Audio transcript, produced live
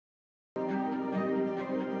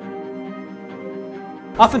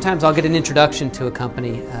Oftentimes I'll get an introduction to a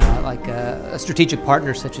company, like a strategic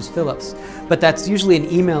partner such as Philips, but that's usually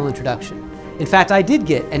an email introduction. In fact, I did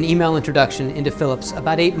get an email introduction into Philips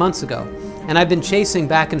about 8 months ago, and I've been chasing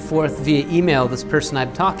back and forth via email this person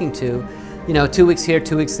I'm talking to, 2 weeks here,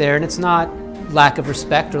 2 weeks there, and it's not lack of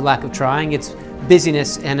respect or lack of trying, it's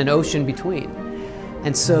busyness and an ocean between.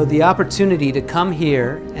 And so the opportunity to come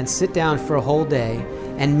here and sit down for a whole day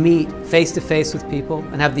and meet face-to-face with people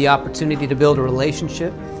and have the opportunity to build a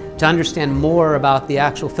relationship, to understand more about the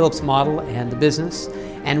actual Philips model and the business,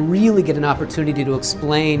 and really get an opportunity to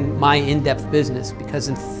explain my in-depth business, because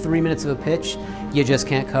in 3 minutes of a pitch, you just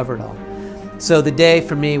can't cover it all. So the day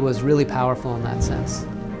for me was really powerful in that sense.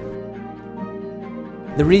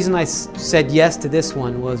 The reason I said yes to this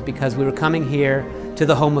one was because we were coming here to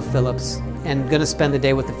the home of Philips and going to spend the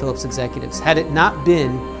day with the Philips executives. Had it not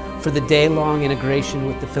been for the day-long integration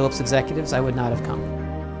with the Philips executives, I would not have come.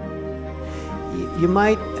 You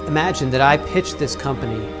might imagine that I pitch this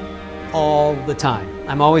company all the time.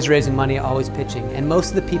 I'm always raising money, always pitching, and most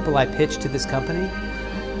of the people I pitch to this company,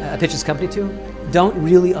 don't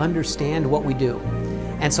really understand what we do.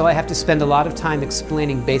 And so I have to spend a lot of time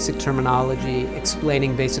explaining basic terminology,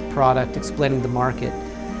 explaining basic product, explaining the market.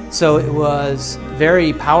 So it was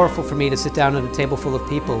very powerful for me to sit down at a table full of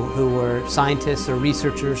people who were scientists or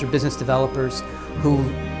researchers or business developers who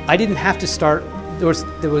I didn't have to start. There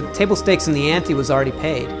were table stakes and the ante was already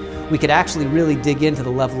paid. We could actually really dig into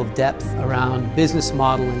the level of depth around business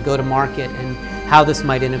model and go to market and how this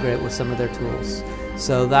might integrate with some of their tools.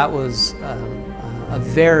 So that was a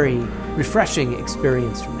very refreshing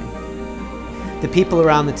experience for me. The people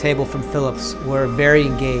around the table from Philips were very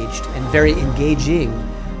engaged and very engaging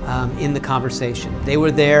in the conversation. They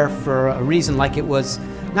were there for a reason, like it was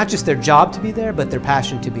not just their job to be there, but their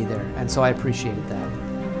passion to be there, and so I appreciated that.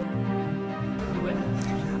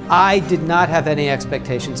 I did not have any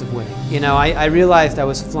expectations of winning. I realized I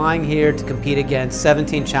was flying here to compete against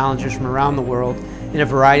 17 challengers from around the world in a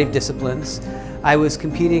variety of disciplines. I was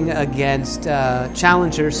competing against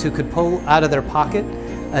challengers who could pull out of their pocket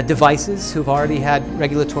devices who've already had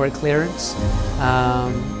regulatory clearance.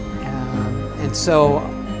 And so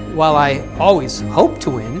while I always hope to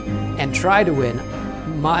win and try to win,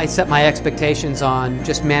 I set my expectations on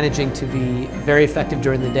just managing to be very effective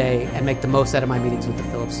during the day and make the most out of my meetings with the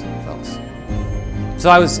Philips folks. So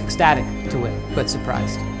I was ecstatic to win, but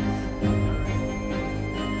surprised.